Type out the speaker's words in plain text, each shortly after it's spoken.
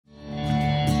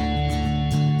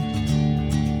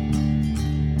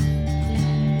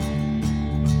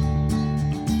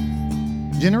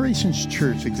Generations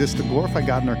Church exists to glorify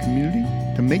God in our community,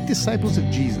 to make disciples of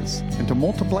Jesus, and to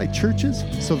multiply churches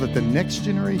so that the next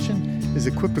generation is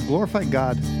equipped to glorify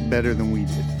God better than we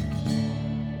did.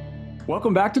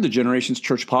 Welcome back to the Generations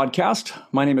Church podcast.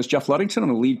 My name is Jeff Ludington. I'm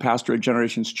the lead pastor at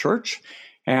Generations Church,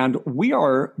 and we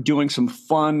are doing some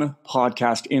fun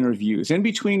podcast interviews in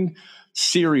between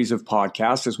series of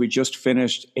podcasts as we just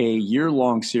finished a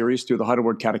year-long series through the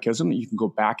Heidelberg Catechism that you can go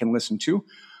back and listen to.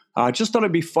 Just thought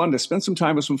it'd be fun to spend some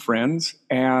time with some friends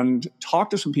and talk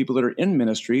to some people that are in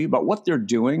ministry about what they're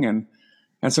doing and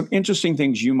some interesting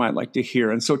things you might like to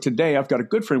hear. And so today I've got a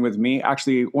good friend with me,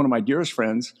 actually one of my dearest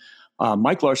friends,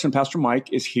 Mike Larsen. Pastor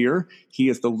Mike is here. He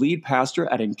is the lead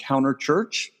pastor at Encounter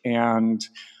Church and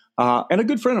a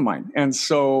good friend of mine. And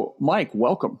so, Mike,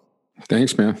 welcome.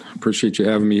 Thanks, man. Appreciate you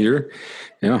having me here.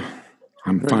 Yeah,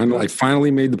 I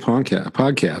finally made the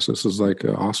podcast. This is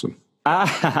awesome.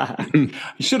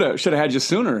 Should have had you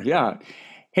sooner. Yeah.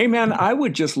 Hey, man, I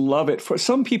would just love it. For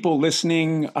some people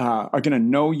listening are going to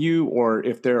know you, or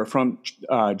if they're from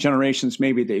generations,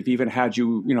 maybe they've even had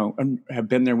you, have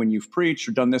been there when you've preached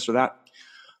or done this or that.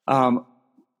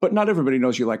 But not everybody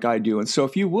knows you like I do. And so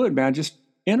if you would, man, just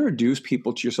introduce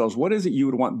people to yourselves. What is it you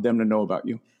would want them to know about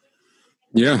you?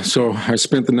 Yeah. So I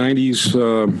spent the 90s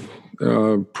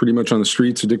pretty much on the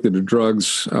streets, addicted to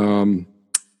drugs.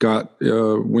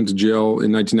 Went to jail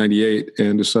in 1998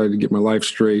 and decided to get my life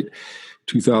straight.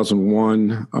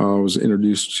 2001, I was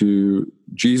introduced to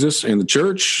Jesus and the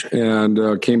church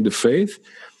and came to faith.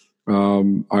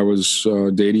 I was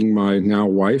dating my now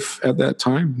wife at that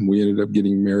time. We ended up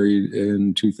getting married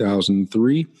in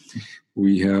 2003.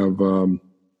 We have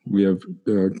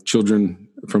children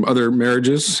from other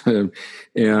marriages, and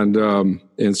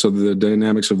so the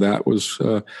dynamics of that was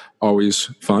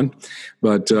always fun.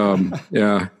 But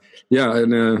yeah,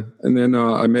 and then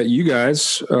I met you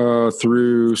guys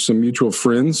through some mutual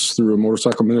friends through a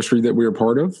motorcycle ministry that we were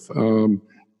part of,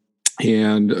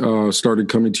 and started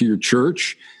coming to your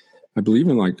church. I believe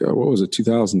in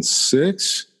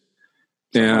 2006,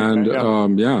 and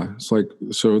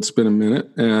so it's been a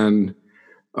minute, and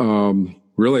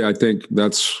really, I think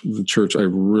that's the church I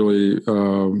really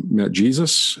met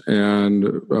Jesus, and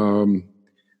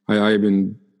I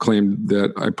even claimed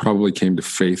that I probably came to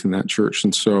faith in that church.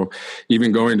 And so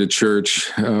even going to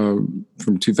church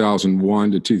from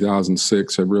 2001 to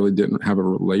 2006, I really didn't have a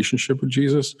relationship with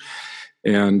Jesus,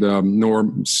 and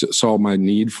nor saw my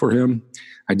need for him.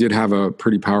 I did have a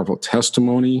pretty powerful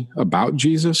testimony about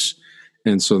Jesus,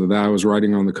 and so that I was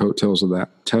riding on the coattails of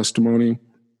that testimony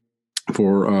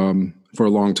for a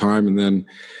long time, and then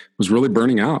was really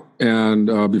burning out.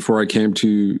 And before I came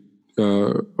to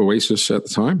Oasis at the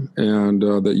time, and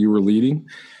that you were leading,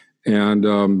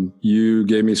 and you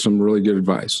gave me some really good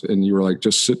advice. And you were like,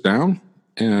 just sit down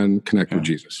and connect with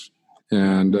Jesus.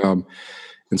 And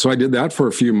so I did that for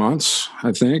a few months,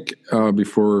 I think,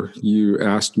 before you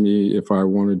asked me if I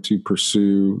wanted to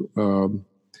pursue, I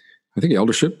think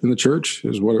eldership in the church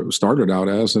is what it started out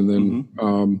as. And then,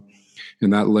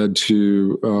 and that led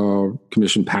to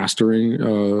commissioned pastoring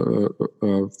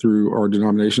through our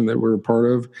denomination that we're a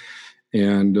part of,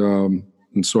 and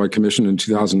so I commissioned in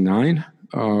 2009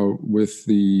 with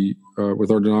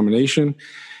our denomination,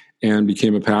 and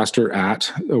became a pastor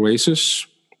at Oasis,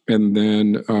 and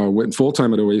then went full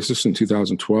time at Oasis in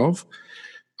 2012.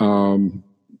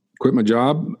 Quit my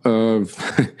job of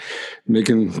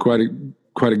making quite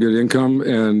a good income,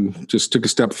 and just took a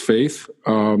step of faith.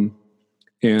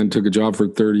 And took a job for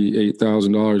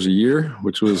 $38,000 a year,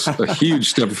 which was a huge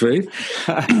step of faith,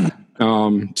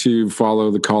 to follow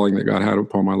the calling that God had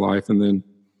upon my life. And then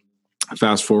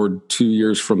fast forward 2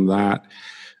 years from that,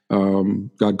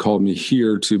 God called me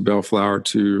here to Bellflower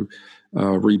to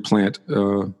replant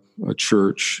a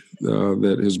church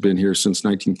that has been here since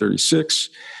 1936,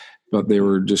 but they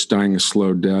were just dying a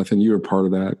slow death. And you were part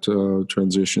of that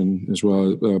transition as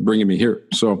well, bringing me here.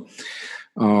 So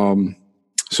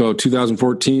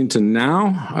 2014 to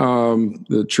now,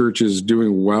 the church is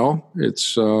doing well.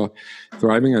 It's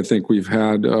thriving. I think we've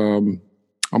had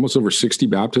almost over 60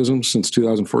 baptisms since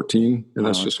 2014, and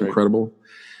that's just great. Incredible.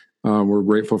 We're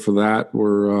grateful for that.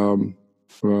 We're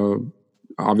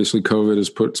obviously COVID has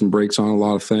put some brakes on a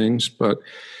lot of things, but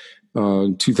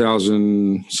in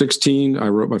 2016, I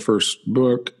wrote my first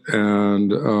book,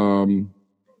 and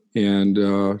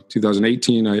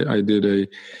 2018, I did a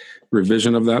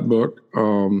revision of that book.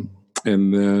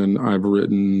 And then I've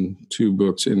written 2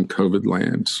 books in COVID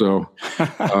land. So,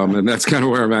 and that's kind of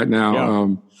where I'm at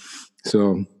now.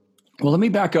 Yeah. Well, let me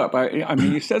back up. I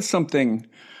mean, you said something,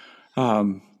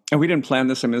 and we didn't plan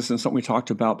this. I mean, this isn't something we talked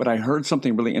about, but I heard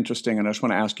something really interesting, and I just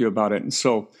want to ask you about it. And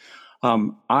so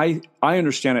I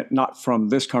understand it not from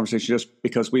this conversation, just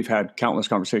because we've had countless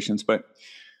conversations, but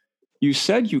you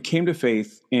said you came to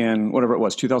faith in whatever it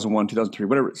was, 2001, 2003,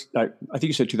 whatever. I think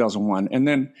you said 2001. And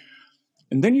then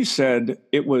you said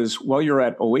it was while you're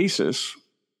at Oasis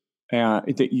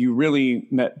that you really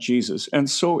met Jesus. And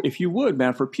so if you would,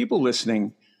 man, for people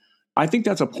listening, I think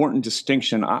that's an important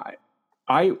distinction.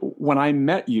 When I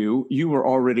met you, you were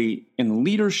already in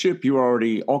leadership. You were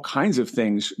already all kinds of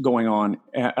things going on.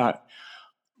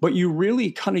 But you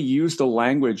really kind of used the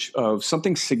language of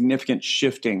something significant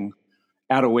shifting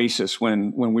at Oasis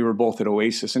when we were both at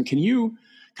Oasis. And can you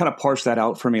kind of parse that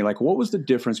out for me? Like, what was the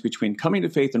difference between coming to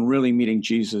faith and really meeting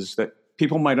Jesus that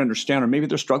people might understand, or maybe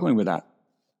they're struggling with that?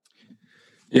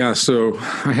 Yeah, so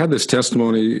I had this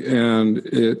testimony, and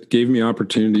it gave me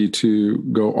opportunity to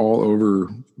go all over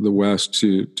the West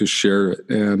to share it.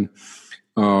 And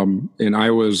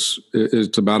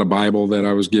it's about a Bible that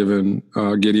I was given,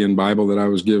 Gideon Bible that I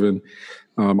was given.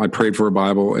 I prayed for a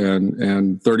Bible,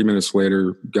 and 30 minutes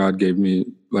later, God gave me,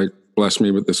 blessed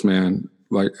me with this man,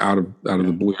 out of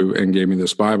the blue, and gave me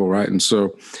this Bible, right? And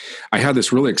so I had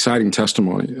this really exciting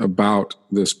testimony about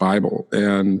this Bible,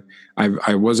 and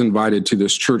I was invited to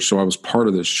this church, so I was part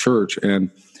of this church, and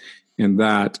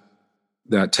that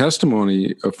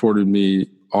testimony afforded me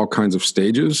all kinds of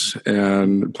stages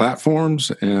and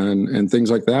platforms and things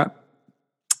like that.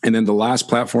 And then the last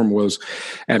platform was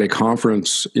at a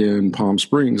conference in Palm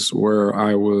Springs, where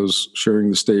I was sharing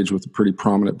the stage with a pretty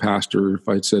prominent pastor. If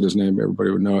I'd said his name,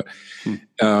 everybody would know it.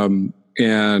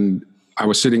 And I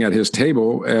was sitting at his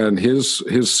table, and his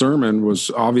sermon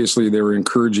was, obviously they were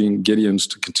encouraging Gideons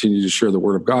to continue to share the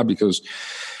word of God, because,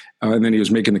 and then he was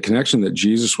making the connection that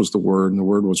Jesus was the Word, and the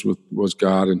Word was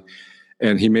God,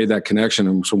 and he made that connection.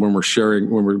 And so when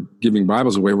we're giving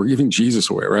Bibles away, we're giving Jesus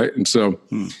away, right? And so.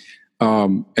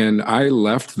 And I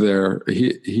left there.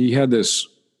 I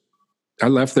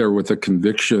left there with a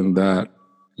conviction that,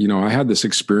 I had this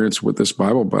experience with this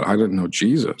Bible, but I didn't know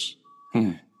Jesus.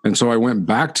 And so I went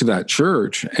back to that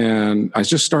church, and I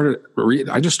just started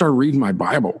reading my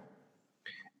Bible,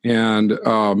 and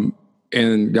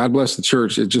God bless the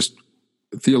church. It just,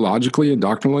 theologically and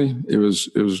doctrinally, it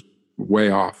was way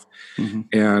off.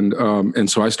 And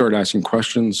so I started asking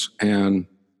questions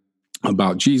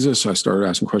about Jesus. I started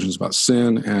asking questions about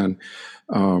sin and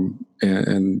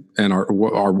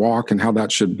our walk and how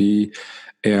that should be.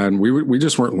 And we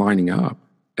just weren't lining up.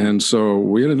 And so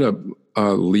we ended up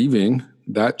leaving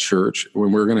that church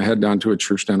when we were going to head down to a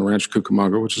church down in Rancho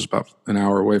Cucamonga, which is about an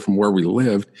hour away from where we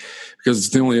lived, because it's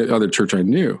the only other church I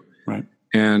knew. Right.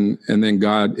 And then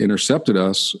God intercepted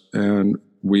us, and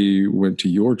we went to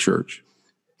your church.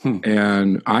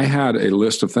 And I had a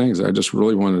list of things I just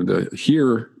really wanted to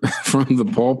hear from the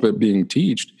pulpit being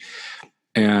taught.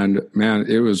 And man,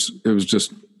 it was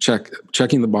just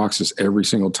checking the boxes every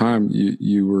single time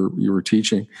you were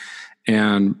teaching.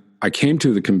 And I came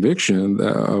to the conviction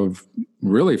of,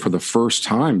 really for the first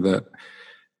time, that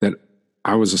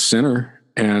I was a sinner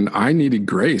and I needed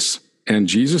grace. And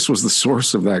Jesus was the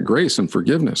source of that grace and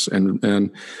forgiveness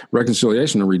and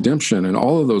reconciliation and redemption and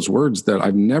all of those words that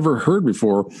I've never heard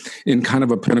before in kind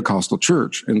of a Pentecostal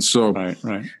church. And so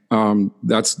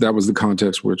that was the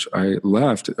context which I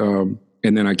left. And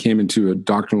then I came into a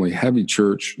doctrinally heavy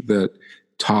church that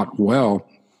taught well.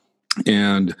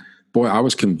 And boy, I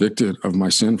was convicted of my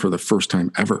sin for the first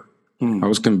time ever. I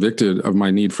was convicted of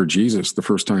my need for Jesus the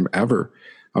first time ever.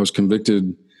 I was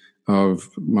convicted of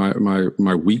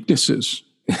my weaknesses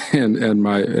and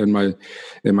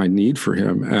my need for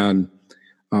him. And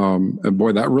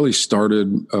boy, that really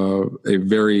started a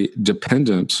very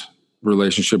dependent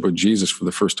relationship with Jesus for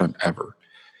the first time ever.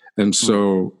 And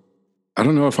so I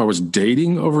don't know if I was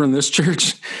dating over in this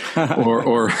church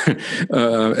or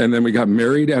and then we got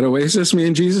married at Oasis, me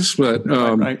and Jesus, but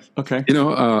right. Okay.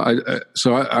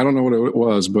 So I don't know what it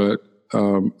was, but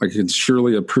I can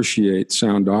surely appreciate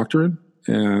sound doctrine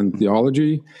and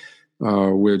theology,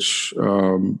 which,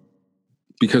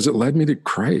 because it led me to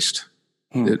Christ.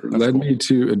 It led me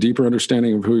to a deeper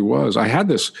understanding of who he was. I had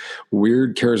this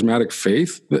weird charismatic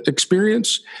faith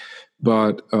experience,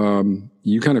 but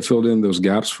you kind of filled in those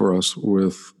gaps for us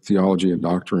with theology and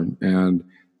doctrine and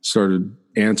started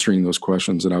answering those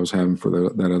questions that I was having for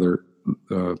that other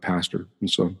pastor. And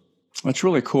so that's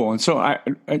really cool. And so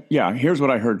here's what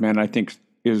I heard, man, I think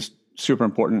is super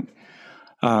important.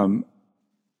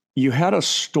 You had a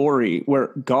story where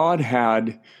God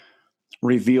had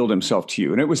revealed himself to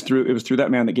you, and it was through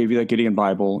that man that gave you that Gideon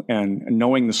Bible, and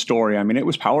knowing the story. I mean, it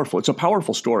was powerful. It's a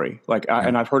powerful story.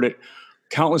 And I've heard it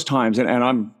countless times,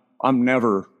 and I'm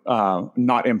never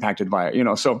not impacted by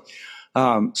it. So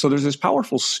there's this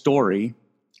powerful story,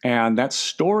 and that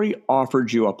story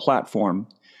offered you a platform.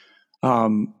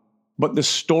 But the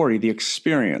story, the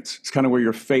experience, is kind of where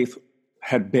your faith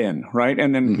had been, right?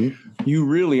 And then you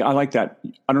really, I like that.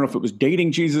 I don't know if it was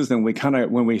dating Jesus, then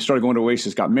when we started going to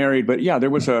Oasis, got married. But yeah,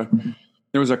 there was a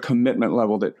commitment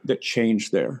level that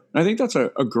changed there. And I think that's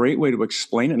a great way to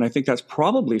explain it. And I think that's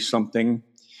probably something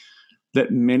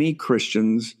that many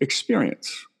Christians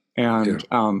experience. And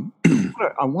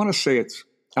I want to say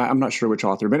I'm not sure which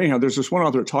author, but anyhow, there's this one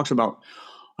author that talks about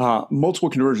multiple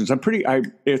conversions.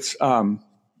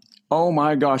 Oh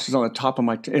my gosh, it's on the tip of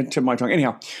my tongue.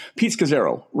 Anyhow, Pete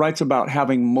Scazzaro writes about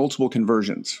having multiple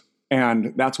conversions.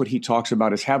 And that's what he talks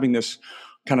about, is having this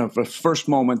kind of a first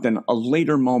moment, then a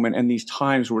later moment, and these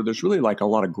times where there's really like a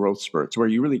lot of growth spurts where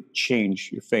you really change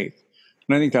your faith.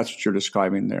 And I think that's what you're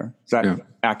describing there. Is that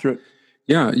accurate?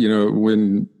 Yeah.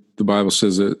 When the Bible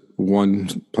says that one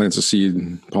plants a seed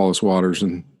and Apollos waters,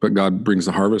 but God brings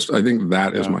the harvest, I think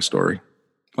that is my story.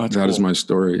 That is my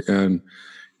story. And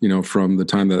from the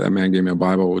time that man gave me a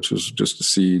Bible, which was just a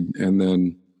seed, and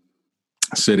then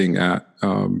sitting at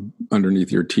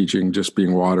underneath your teaching, just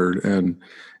being watered and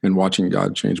watching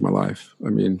God change my life. I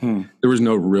mean, there was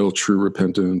no real true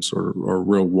repentance or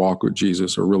real walk with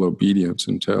Jesus or real obedience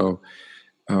until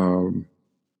I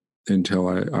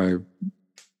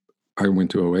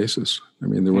went to Oasis. I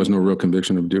mean, there was no real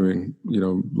conviction of doing,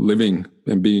 living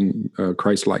and being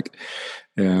Christ-like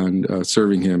and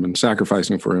serving him and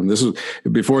sacrificing for him.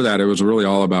 Before that, it was really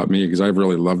all about me, because I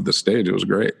really loved the stage. It was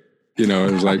great. It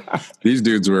was like these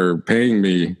dudes were paying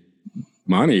me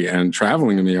money and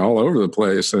traveling with me all over the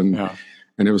place. And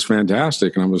it was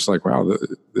fantastic. And I was like, wow,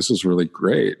 this is really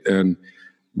great.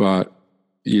 But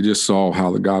you just saw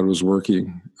how the God was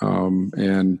working.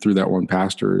 And through that one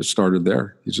pastor, it started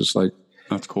there. He's just like,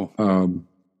 that's cool. And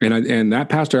that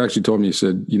pastor actually told me, he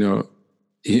said,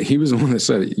 he was the one that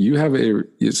said,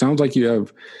 it sounds like you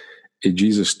have a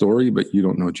Jesus story, but you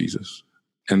don't know Jesus.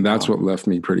 And that's what left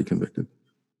me pretty convicted.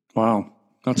 Wow.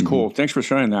 That's cool. Thanks for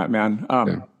sharing that, man.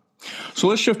 So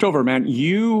let's shift over, man.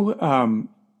 You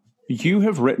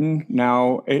have written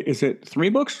now, is it 3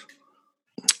 books?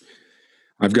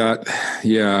 I've got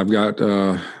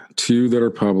 2 that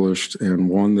are published and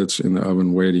 1 that's in the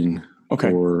oven waiting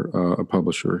for a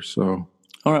publisher. So,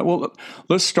 all right. Well,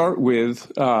 let's start with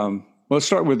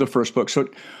the first book. So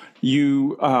why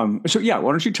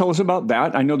don't you tell us about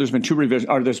that? I know there's been 2 revisions,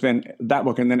 or there's been that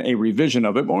book and then a revision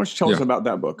of it. But why don't you tell us about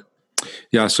that book?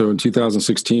 Yeah. So in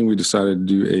 2016, we decided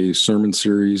to do a sermon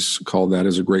series called "That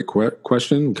Is a Great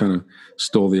Question." We kind of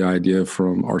stole the idea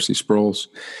from R.C. Sproul's,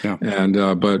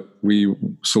 but we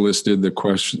solicited the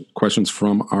questions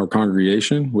from our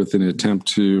congregation with an attempt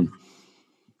to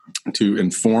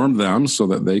inform them so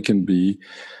that they can be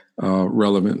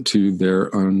relevant to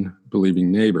their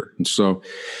unbelieving neighbor. And so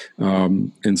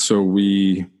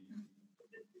we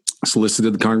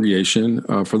solicited the congregation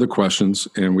for the questions,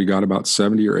 and we got about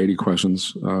 70 or 80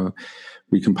 questions.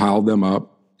 We compiled them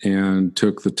up and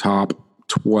took the top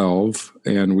 12,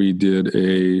 and we did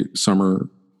a summer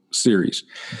series.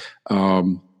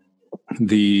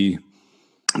 The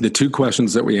 2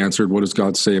 questions that we answered: what does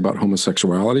God say about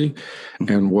homosexuality,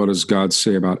 and what does God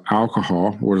say about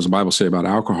alcohol? What does the Bible say about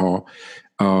alcohol?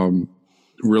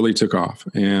 Really took off,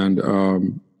 and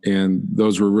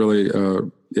those were really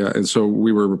and so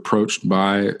we were approached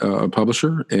by a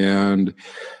publisher, and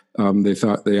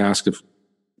they asked if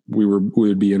we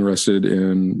would be interested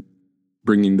in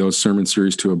bringing those sermon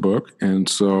series to a book, and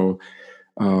so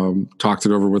talked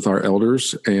it over with our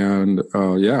elders, and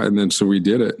then so we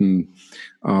did it, and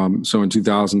so in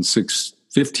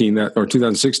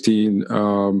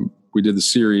 2016 we did the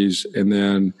series, and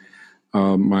then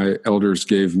my elders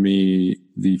gave me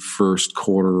the first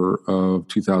quarter of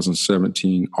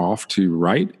 2017 off to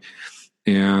write.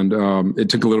 And it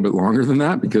took a little bit longer than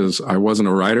that because I wasn't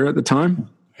a writer at the time.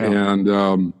 Yeah.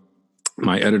 And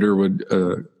my editor would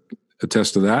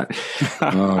attest to that.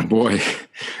 Boy.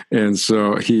 And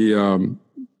so he,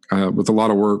 with a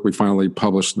lot of work, we finally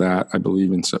published that, I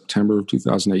believe, in September of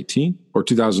 2018 or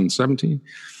 2017.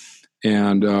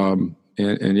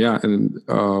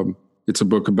 It's a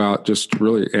book about just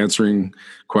really answering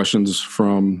questions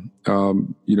from,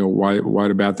 why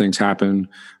do bad things happen?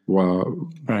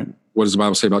 Right. What does the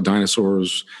Bible say about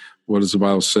dinosaurs? What does the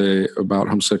Bible say about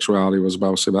homosexuality? What does the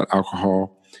Bible say about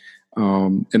alcohol?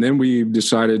 And then we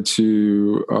decided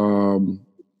to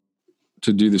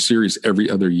do the series every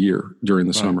other year during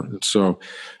the summer. And so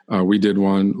we did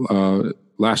one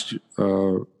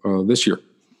this year,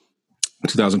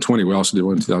 2020. We also did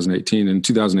one in 2018. In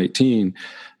 2018,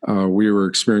 we were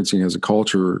experiencing as a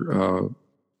culture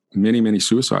many, many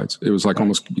suicides. It was like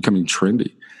almost becoming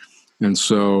trendy. And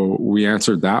so we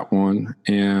answered that one,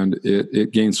 and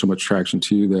it gained so much traction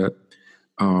too that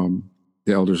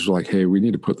the elders were like, "Hey, we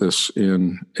need to put this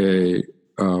in a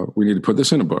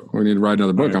book. We need to write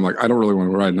another book." Right. I'm like, I don't really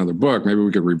want to write another book. Maybe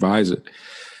we could revise it.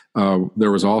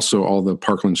 There was also all the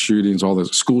Parkland shootings, all the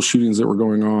school shootings that were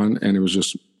going on, and it was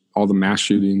just all the mass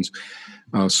shootings.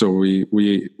 So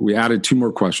we added 2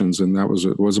 more questions, and that was,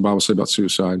 what does the Bible say about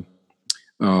suicide?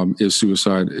 Is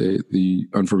suicide the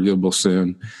unforgivable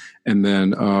sin? And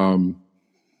then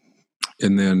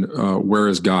where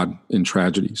is God in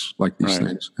tragedies like these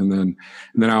things? And then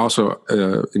I also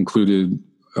included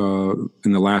in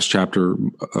the last chapter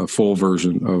a full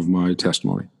version of my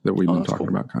testimony that we've been talking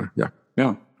about. Kind of,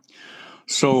 yeah.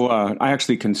 So I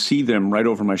actually can see them right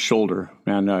over my shoulder,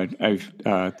 and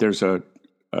there's a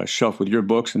shelf with your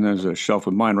books, and there's a shelf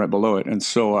with mine right below it, and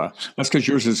so that's because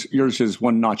yours is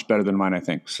one notch better than mine, I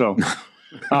think. So,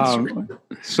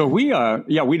 so we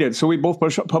did. So we both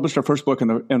published our first book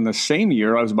in the same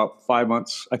year. I was about 5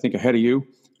 months, I think, ahead of you,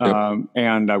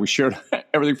 and we shared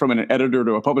everything from an editor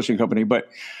to a publishing company. But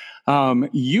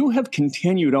you have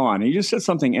continued on. You just said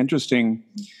something interesting.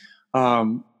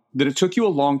 That it took you a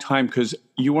long time because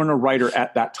you weren't a writer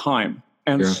at that time.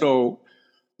 And so,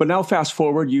 but now fast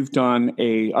forward, you've done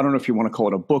I don't know if you want to call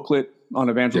it a booklet on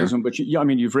evangelism, but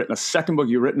you've written a second book,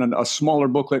 you've written a smaller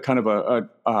booklet, kind of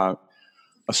a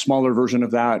smaller version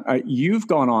of that. You've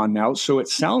gone on now. So it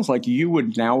sounds like you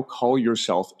would now call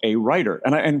yourself a writer.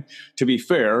 And to be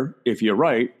fair, if you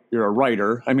write, you're a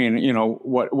writer. I mean,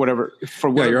 whatever.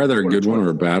 You're either a good one or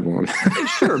a bad one.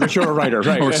 Sure, but you're a writer,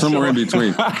 right? Or somewhere in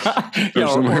between.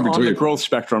 On the growth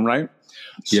spectrum, right?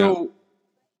 So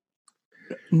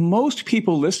most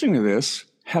people listening to this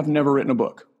have never written a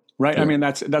book, right? Yeah. I mean,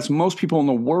 that's most people in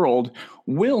the world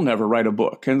will never write a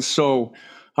book. And so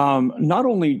not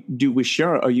only do we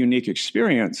share a unique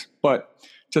experience, but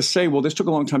to say, well, this took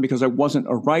a long time because I wasn't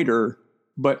a writer,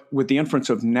 but with the inference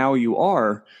of now you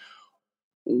are,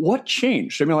 what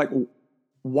changed? I mean, like,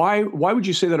 why would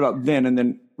you say that about then? And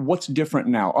then what's different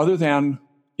now? Other than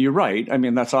you're right. I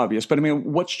mean, that's obvious. But I mean,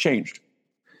 what's changed?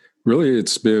 Really,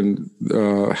 it's been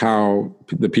how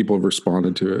the people have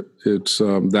responded to it. It's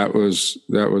that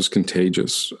was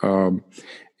contagious.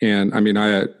 And I mean,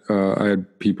 I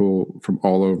had people from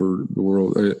all over the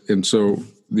world, and so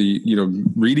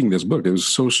reading this book, it was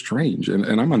so strange. And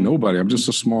I'm a nobody. I'm just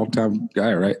a small town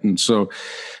guy, right? And so,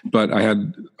 but I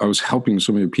was helping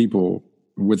so many people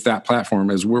with that platform.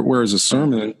 Whereas a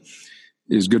sermon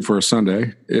is good for a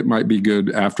Sunday, it might be good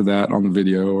after that on the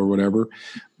video or whatever.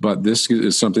 But this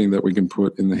is something that we can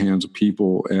put in the hands of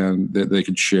people and that they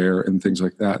could share and things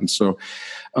like that. And so,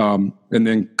 and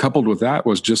then coupled with that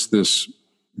was just this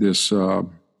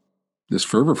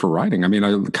fervor for writing. I mean,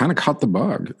 I kind of caught the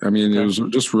bug. I mean, It was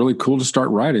just really cool to start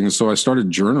writing. And so I started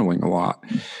journaling a lot,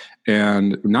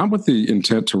 and not with the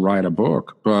intent to write a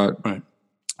book, but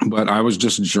I was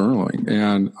just journaling,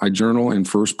 and I journal in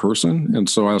first person. And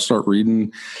so I'll start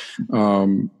reading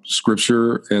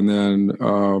scripture, and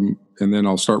then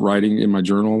I'll start writing in my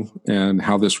journal and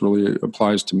how this really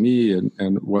applies to me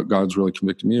and what God's really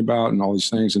convicted me about and all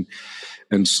these things.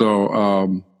 And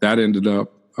so that ended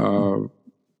up,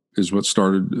 is what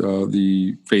started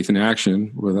the Faith in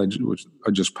Action, which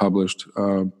I just published,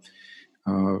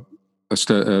 just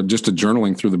a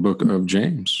journaling through the book of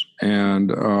James,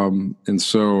 and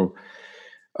so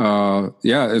I've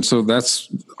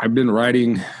been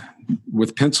writing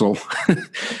with pencil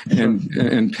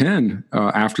and pen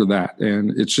after that,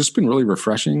 and it's just been really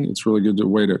refreshing. It's really good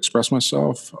way to express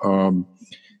myself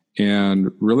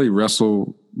and really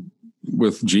wrestle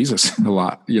with Jesus a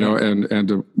lot, and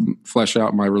to flesh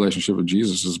out my relationship with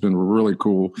Jesus has been really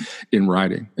cool in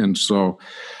writing. And so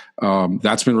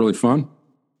that's been really fun.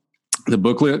 The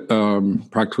booklet,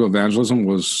 Practical Evangelism,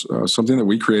 was something that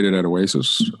we created at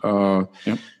Oasis.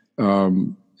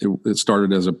 It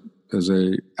started as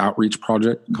a outreach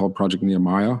project called Project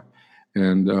Nehemiah,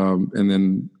 and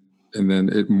then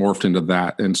it morphed into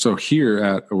that. And so here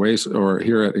at Oasis, or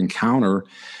here at Encounter,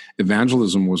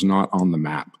 evangelism was not on the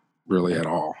map really at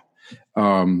all.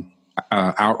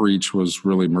 Outreach was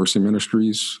really Mercy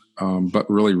Ministries, but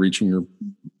really reaching your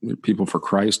people for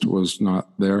Christ was not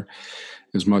there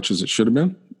as much as it should have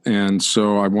been. And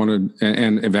so I wanted,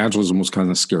 and evangelism was kind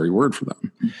of a scary word for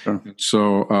them. Sure.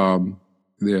 So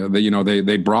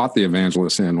they brought the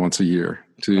evangelists in once a year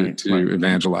to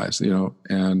evangelize,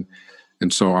 and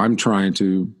so I'm trying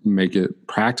to make it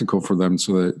practical for them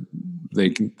so that they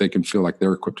can feel like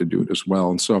they're equipped to do it as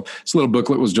well. And so this little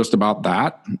booklet was just about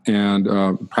that,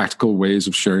 and practical ways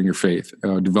of sharing your faith,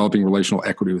 developing relational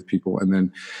equity with people, and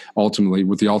then ultimately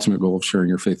with the ultimate goal of sharing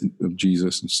your faith of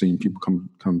Jesus and seeing people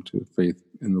come to faith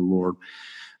in the Lord.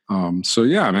 So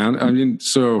yeah, man. I mean,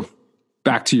 so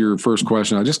back to your first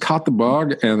question, I just caught the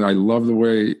bug, and I love the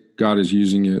way God is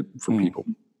using it for people.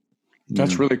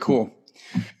 That's really cool.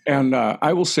 And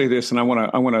I will say this, and I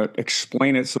want to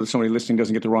explain it so that somebody listening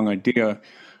doesn't get the wrong idea.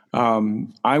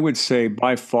 I would say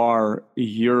by far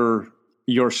you're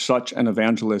such an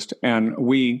evangelist, and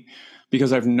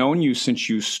because I've known you since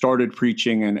you started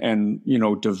preaching and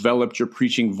developed your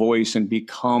preaching voice and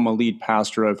become a lead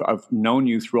pastor. I've known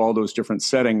you through all those different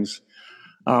settings.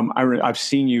 I've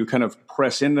seen you kind of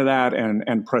press into that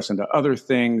and press into other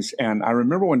things. And I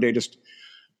remember one day just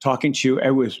talking to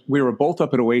you. We were both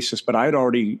up at Oasis, but I'd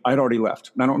already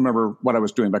left. I don't remember what I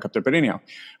was doing back up there, but anyhow,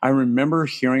 I remember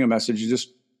hearing a message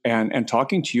and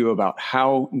talking to you about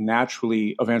how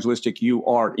naturally evangelistic you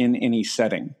are in any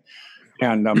setting.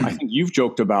 And I think you've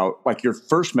joked about like your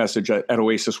first message at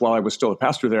Oasis while I was still a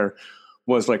pastor there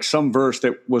was like some verse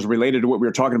that was related to what we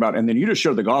were talking about. And then you just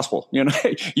shared the gospel,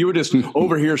 you were just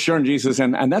over here sharing Jesus.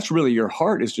 And that's really your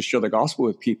heart, is to share the gospel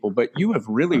with people. But you have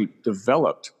really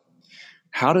developed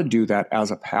how to do that as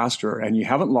a pastor, and you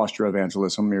haven't lost your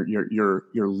evangelism, your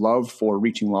love for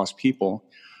reaching lost people.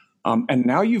 And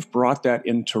now you've brought that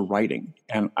into writing.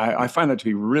 And I find that to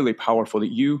be really powerful,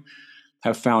 that you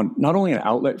have found not only an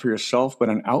outlet for yourself, but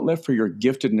an outlet for your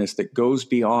giftedness that goes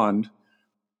beyond,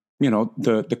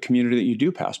 the community that you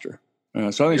do pastor. So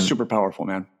I think it's super powerful,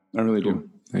 man. I really do.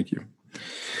 Thank you.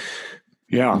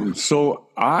 Yeah. So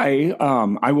I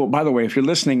will, by the way, if you're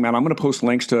listening, man, I'm going to post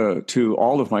links to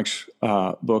all of Mike's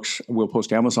books. We'll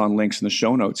post Amazon links in the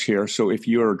show notes here. So if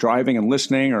you're driving and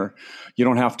listening, or you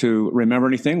don't have to remember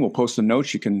anything, we'll post the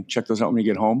notes. You can check those out when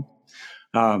you get home.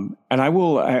 And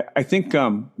I think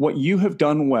what you have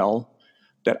done well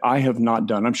that I have not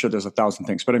done, I'm sure there's 1,000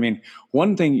 things, but I mean,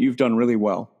 one thing you've done really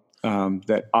well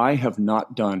that I have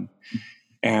not done,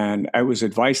 and it was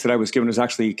advice that I was given, is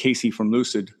actually Casey from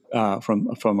Lucid,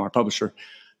 from our publisher.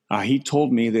 He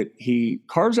told me that he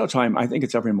carves out time, I think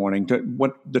it's every morning,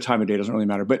 what the time of day doesn't really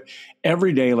matter, but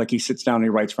every day, like he sits down and he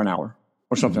writes for an hour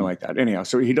or something like that. Anyhow,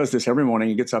 so he does this every morning.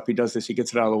 He gets up, he does this, he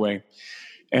gets it out of the way.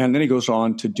 And then he goes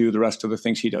on to do the rest of the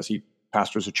things he does. He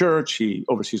pastors a church, he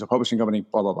oversees a publishing company,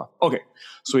 blah, blah, blah. Okay,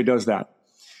 so he does that.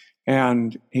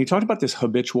 And he talked about this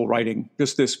habitual writing,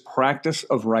 just this practice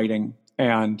of writing.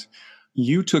 And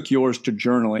you took yours to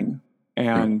journaling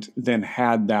and then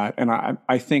had that. And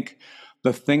I think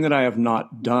the thing that I have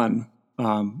not done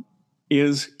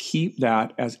is keep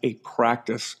that as a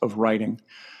practice of writing.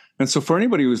 And so for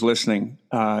anybody who's listening,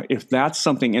 if that's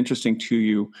something interesting to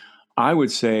you, I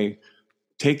would say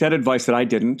take that advice that I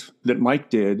didn't, that Mike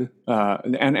did,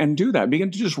 and do that. Begin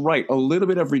to just write a little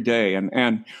bit every day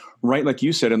and write, like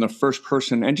you said, in the first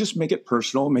person, and just make it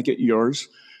personal, make it yours.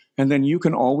 And then you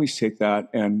can always take that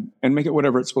and make it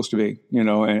whatever it's supposed to be,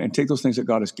 and take those things that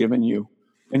God has given you,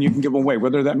 and you can give them away,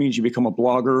 whether that means you become a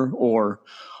blogger or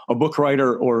a book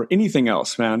writer or anything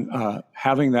else, man.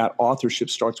 Having that authorship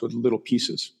starts with little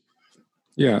pieces.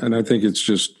 Yeah. And I think it's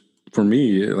just, for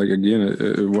me, like, again,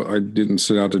 I didn't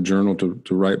set out to journal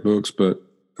to write books, but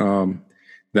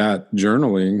that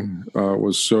journaling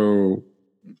was so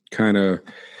kind of,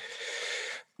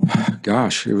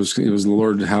 gosh, it was the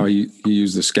Lord, how he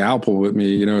used the scalpel with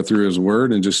me, through his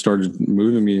word, and just started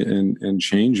moving me and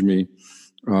changed me.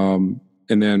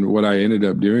 And then what I ended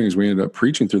up doing is we ended up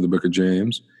preaching through the book of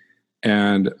James,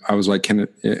 and I was like,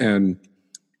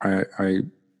 I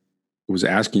was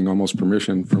asking almost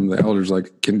permission from the elders,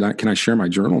 like, can I share my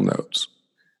journal notes,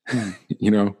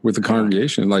 with the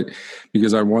congregation, like,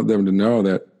 because I want them to know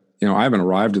that, I haven't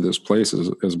arrived at this place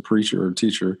as a preacher or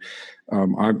teacher.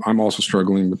 I'm also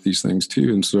struggling with these things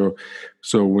too. And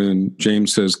so when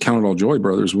James says, count it all joy,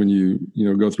 brothers, when you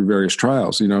go through various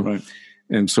trials, right.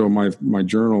 And so my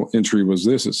journal entry was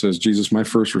this. It says, Jesus, my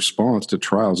first response to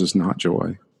trials is not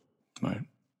joy. Right.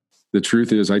 The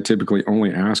truth is, I typically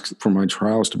only ask for my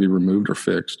trials to be removed or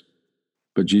fixed.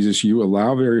 But Jesus, you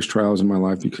allow various trials in my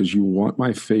life because you want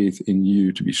my faith in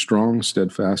you to be strong,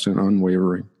 steadfast, and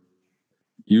unwavering.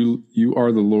 You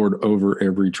are the Lord over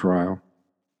every trial.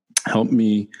 Help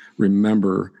me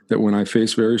remember that when I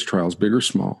face various trials, big or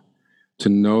small, to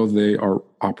know they are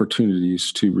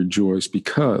opportunities to rejoice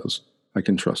because I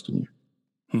can trust in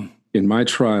you. In my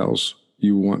trials,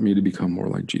 you want me to become more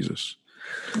like Jesus.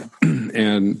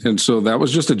 And so that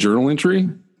was just a journal entry,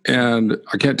 and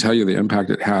I can't tell you the impact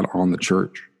it had on the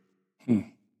church.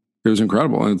 It was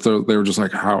incredible. And so they were just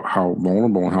like, how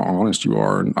vulnerable and how honest you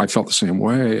are. And I felt the same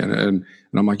way. And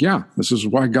I'm like, yeah, this is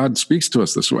why God speaks to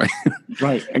us this way.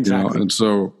 Right. Exactly. And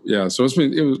so, yeah, so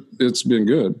it's been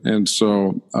good. And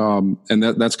so, and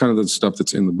that's kind of the stuff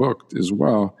that's in the book as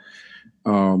well.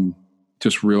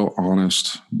 Just real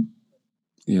honest,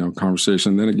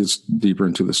 conversation. Then it gets deeper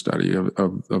into the study of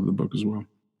the book as well.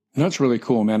 That's really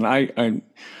cool, man.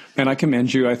 I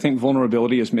commend you. I think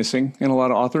vulnerability is missing in a lot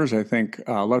of authors. I think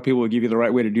a lot of people will give you the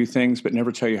right way to do things, but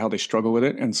never tell you how they struggle with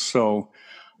it. And so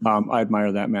I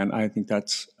admire that, man. I think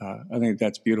that's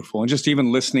beautiful. And just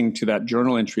even listening to that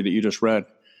journal entry that you just read,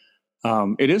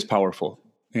 it is powerful.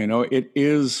 It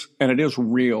is, and it is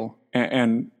real.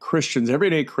 And Christians,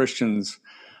 everyday Christians,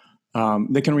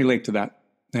 they can relate to that.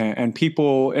 And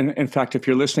people, in fact, if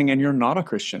you're listening and you're not a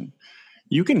Christian,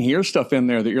 you can hear stuff in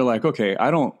there that you're like, okay,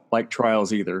 I don't like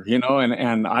trials either,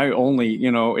 and I only,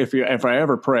 if I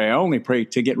ever pray, I only pray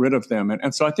to get rid of them.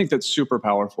 And so I think that's super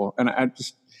powerful. And I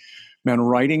just, man,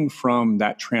 writing from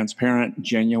that transparent,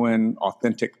 genuine,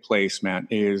 authentic place, man,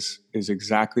 is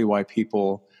exactly why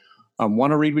people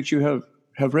want to read what you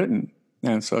have written.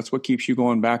 And so that's what keeps you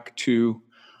going back to,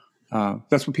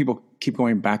 that's what people keep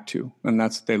going back to. And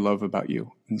that's what they love about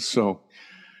you. And so,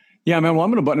 yeah, man, well,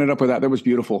 I'm going to button it up with that. That was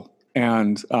beautiful.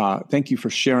 And thank you for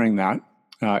sharing that.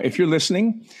 If you're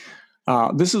listening,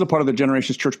 this is a part of the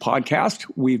Generations Church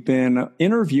podcast. We've been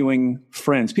interviewing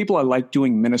friends, people I like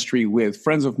doing ministry with,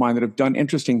 friends of mine that have done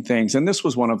interesting things. And this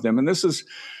was one of them. And this is,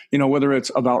 whether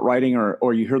it's about writing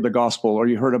or you heard the gospel or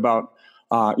you heard about,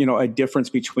 a difference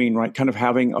between, right, kind of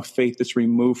having a faith that's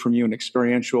removed from you and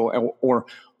experiential or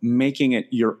making it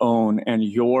your own and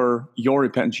your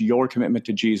repentance, your commitment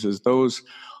to Jesus, those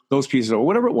pieces, or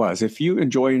whatever it was. If you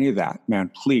enjoy any of that, man,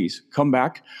 please come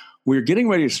back. We're getting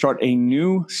ready to start a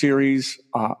new series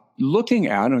looking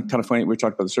at, and kind of funny, we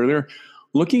talked about this earlier,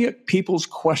 looking at people's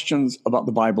questions about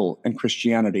the Bible and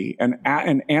Christianity and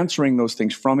answering those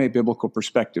things from a biblical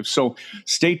perspective. So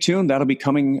stay tuned. That'll be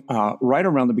coming right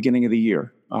around the beginning of the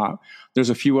year. There's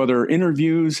a few other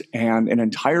interviews and an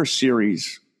entire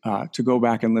series to go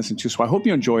back and listen to. So I hope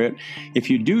you enjoy it. If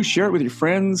you do, share it with your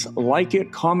friends, like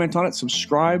it, comment on it,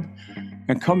 subscribe,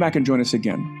 and come back and join us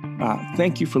again.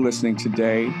 Thank you for listening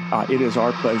today. It is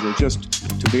our pleasure just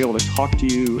to be able to talk to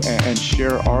you and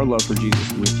share our love for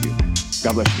Jesus with you.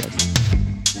 God bless you guys.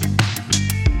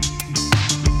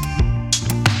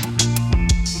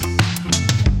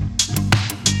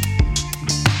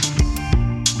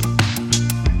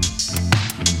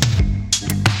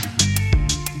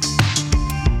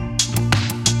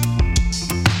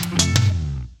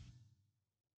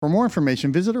 For more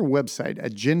information, visit our website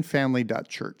at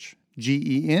genfamily.church,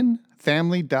 GEN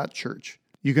family.church.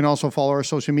 You can also follow our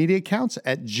social media accounts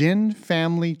at Gen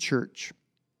Family Church.